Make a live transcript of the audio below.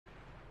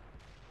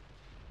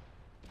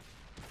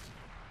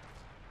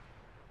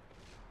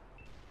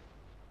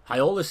Hi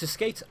all, this is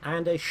Skate,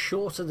 and a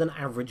shorter than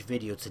average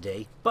video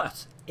today,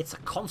 but it's a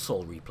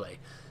console replay.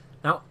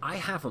 Now, I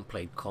haven't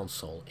played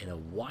console in a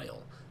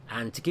while,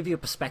 and to give you a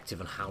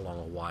perspective on how long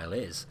a while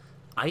is,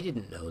 I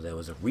didn't know there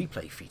was a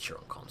replay feature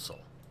on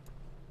console.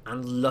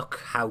 And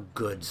look how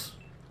good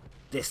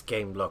this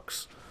game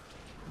looks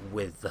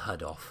with the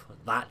HUD off.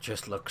 That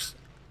just looks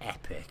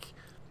epic.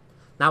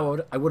 Now,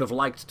 I would have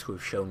liked to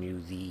have shown you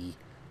the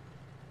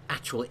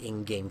actual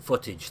in-game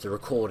footage, the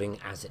recording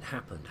as it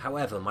happened.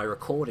 However, my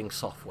recording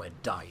software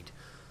died.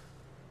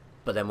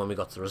 But then when we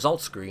got to the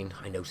results screen,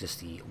 I noticed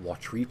the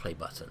watch replay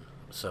button.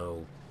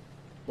 So,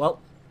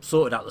 well,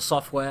 sorted out the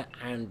software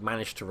and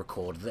managed to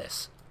record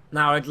this.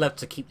 Now, I'd love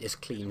to keep this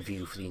clean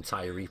view for the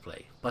entire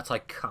replay, but I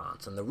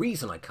can't. And the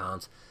reason I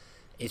can't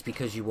is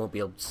because you won't be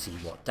able to see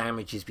what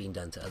damage is being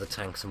done to other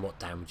tanks and what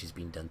damage is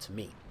being done to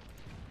me.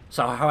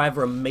 So,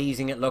 however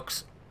amazing it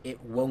looks,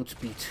 it won't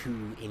be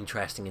too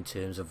interesting in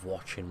terms of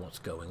watching what's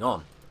going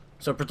on.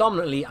 So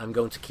predominantly I'm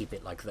going to keep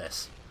it like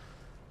this.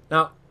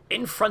 Now,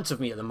 in front of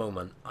me at the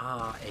moment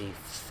are a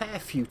fair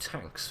few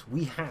tanks.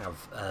 We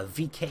have a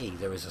VK,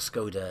 there is a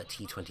Skoda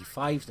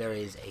T25, there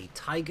is a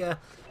Tiger,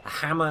 a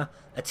Hammer,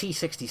 a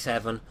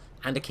T67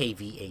 and a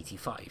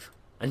KV85.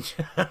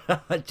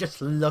 And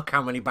just look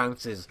how many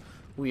bounces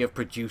we have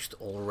produced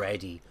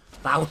already.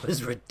 That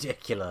was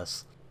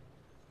ridiculous.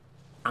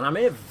 And I'm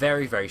in a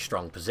very, very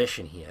strong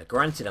position here.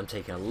 Granted, I'm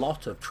taking a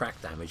lot of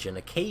track damage, and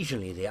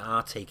occasionally they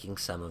are taking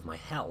some of my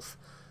health.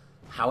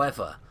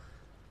 However,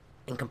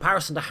 in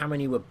comparison to how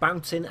many we're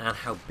bouncing and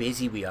how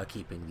busy we are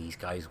keeping these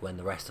guys when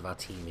the rest of our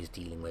team is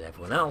dealing with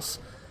everyone else,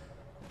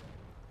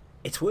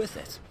 it's worth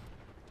it.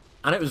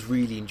 And it was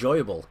really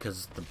enjoyable,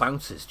 because the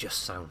bounces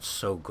just sound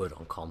so good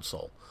on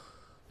console.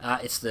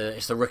 It's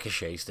the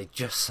ricochets, they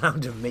just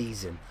sound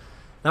amazing.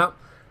 Now,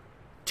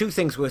 two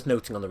things worth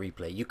noting on the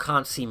replay. You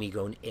can't see me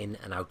going in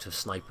and out of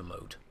sniper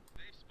mode.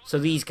 So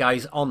these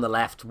guys on the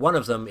left, one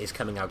of them is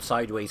coming out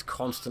sideways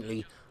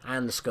constantly,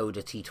 and the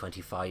Skoda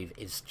T25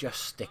 is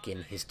just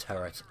sticking his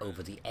turret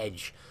over the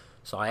edge.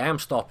 So I am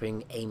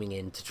stopping, aiming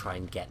in to try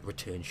and get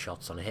return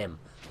shots on him.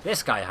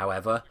 This guy,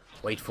 however,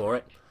 wait for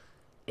it,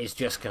 is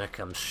just going to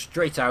come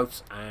straight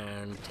out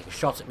and take a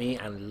shot at me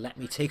and let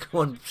me take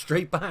one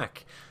straight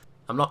back.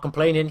 I'm not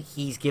complaining,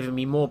 he's giving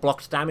me more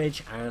blocked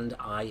damage and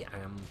I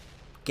am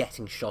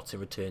getting shots in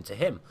return to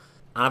him.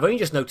 And I've only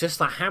just noticed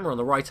that Hammer on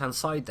the right hand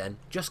side then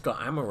just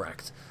got ammo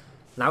racked.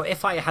 Now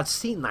if I had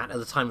seen that at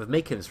the time of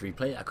making this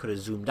replay, I could have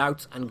zoomed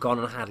out and gone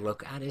and had a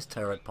look at his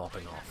turret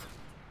popping off.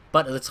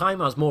 But at the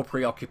time I was more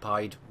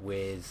preoccupied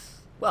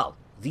with, well,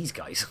 these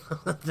guys.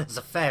 There's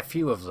a fair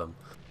few of them.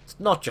 It's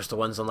not just the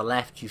ones on the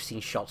left. You've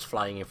seen shots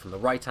flying in from the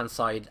right hand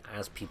side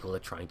as people are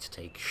trying to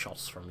take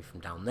shots from me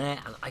from down there,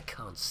 and I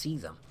can't see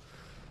them.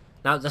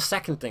 Now, the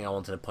second thing I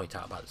wanted to point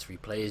out about this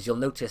replay is you'll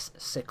notice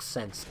Sixth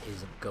Sense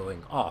is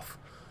going off.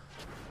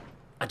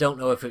 I don't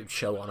know if it would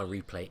show on a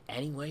replay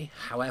anyway,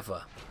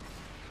 however,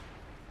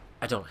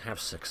 I don't have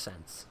Sixth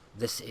Sense.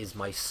 This is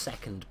my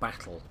second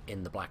battle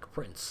in the Black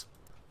Prince.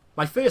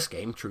 My first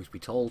game, truth be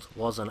told,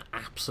 was an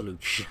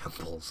absolute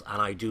shambles,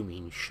 and I do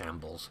mean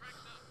shambles.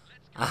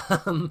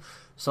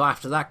 So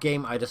after that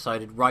game I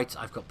decided, right,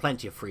 I've got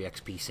plenty of free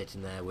XP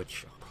sitting there,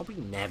 which I'll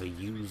probably never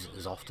use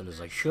as often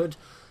as I should.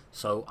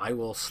 So I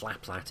will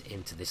slap that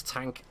into this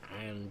tank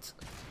and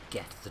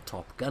get the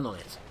top gun on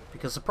it.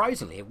 Because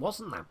surprisingly, it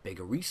wasn't that big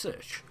a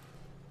research.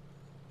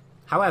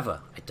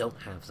 However, I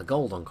don't have the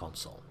gold on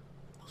console.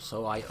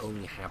 So I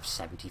only have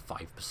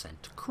 75%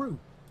 crew.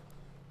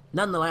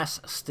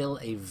 Nonetheless, still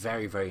a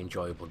very, very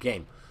enjoyable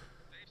game.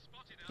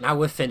 Now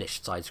we're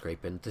finished side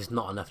scraping. There's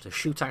not enough to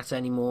shoot at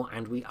anymore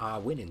and we are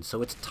winning.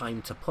 So it's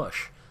time to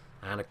push.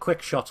 And a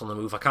quick shot on the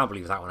move. I can't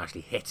believe that one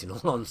actually hit, in all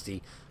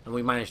honesty. And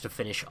we managed to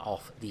finish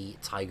off the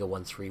Tiger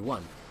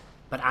 131.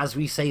 But as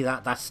we say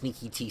that, that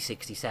sneaky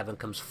T67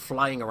 comes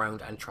flying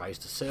around and tries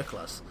to circle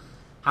us.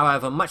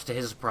 However, much to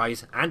his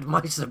surprise, and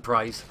my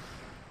surprise,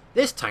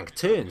 this tank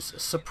turns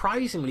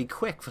surprisingly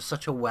quick for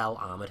such a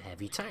well-armoured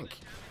heavy tank.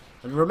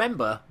 And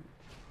remember,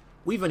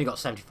 we've only got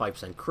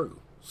 75% crew,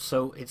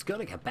 so it's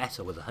going to get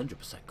better with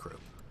 100% crew.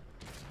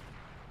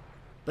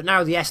 But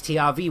now the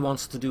STRV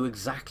wants to do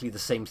exactly the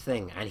same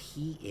thing, and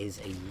he is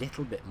a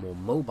little bit more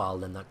mobile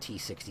than that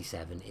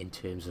T67 in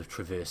terms of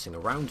traversing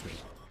around me.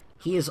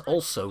 He is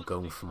also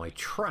going for my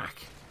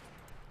track.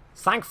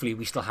 Thankfully,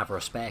 we still have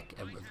a spare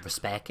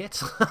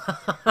kit.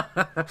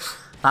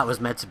 That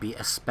was meant to be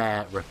a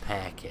spare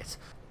repair kit.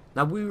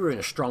 Now, we were in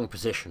a strong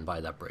position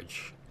by that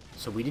bridge,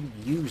 so we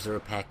didn't use the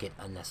repair kit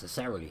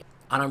unnecessarily.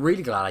 And I'm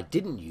really glad I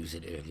didn't use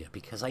it earlier,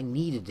 because I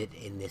needed it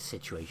in this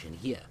situation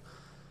here.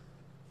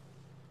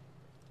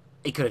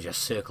 He could have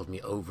just circled me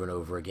over and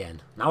over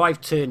again. Now I've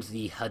turned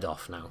the HUD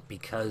off now,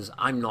 because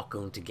I'm not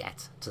going to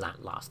get to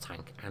that last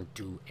tank and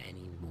do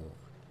any more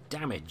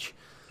damage.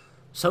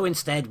 So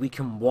instead we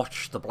can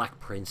watch the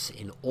Black Prince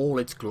in all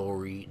its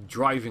glory,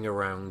 driving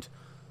around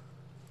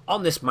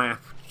on this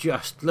map,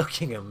 just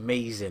looking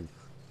amazing.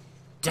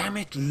 Damn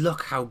it,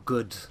 look how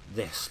good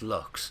this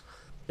looks.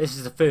 This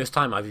is the first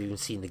time I've even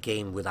seen the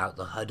game without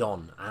the HUD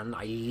on, and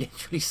I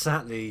literally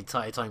sat the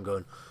entire time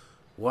going,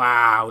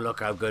 wow,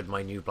 look how good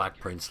my new Black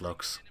Prince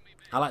looks.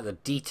 I like the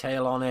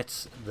detail on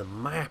it, the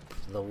map,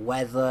 the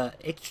weather,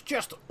 it's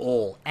just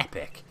all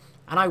epic.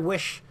 And I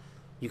wish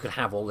you could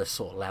have all this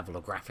sort of level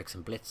of graphics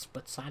in Blitz,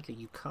 but sadly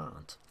you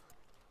can't.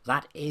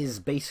 That is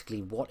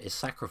basically what is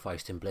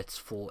sacrificed in Blitz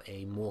for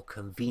a more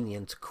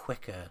convenient,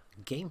 quicker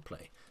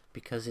gameplay,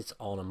 because it's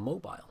on a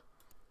mobile.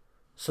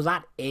 So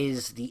that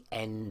is the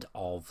end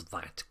of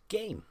that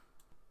game.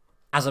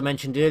 As I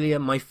mentioned earlier,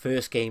 my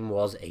first game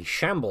was a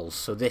shambles,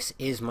 so this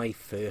is my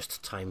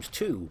first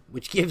 ×2,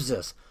 which gives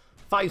us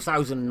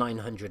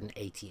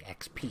 5,980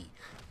 XP.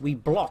 We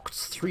blocked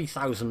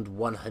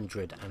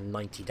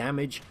 3,190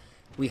 damage,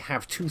 we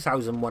have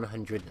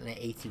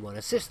 2,181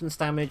 assistance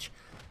damage,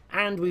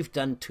 and we've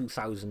done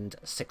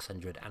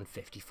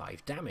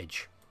 2,655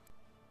 damage.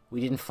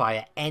 We didn't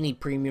fire any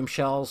premium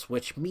shells,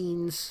 which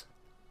means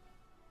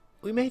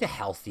we made a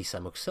healthy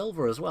sum of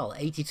silver as well,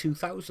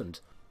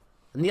 82,000.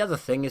 And the other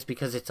thing is,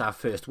 because it's our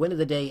first win of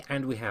the day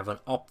and we have an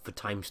op for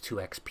 ×2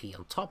 XP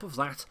on top of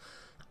that,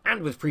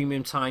 and with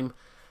premium time,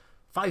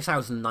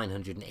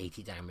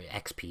 5,980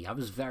 XP. I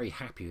was very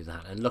happy with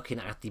that, and looking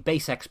at the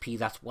base XP,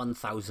 that's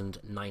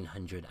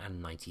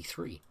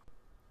 1,993.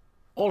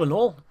 All in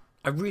all,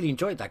 I really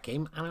enjoyed that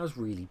game and I was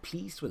really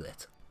pleased with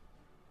it.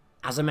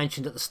 As I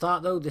mentioned at the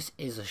start though, this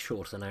is a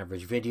shorter than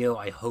average video.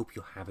 I hope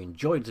you have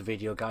enjoyed the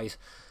video, guys.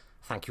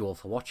 Thank you all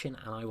for watching,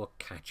 and I will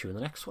catch you in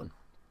the next one.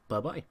 Bye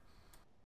bye.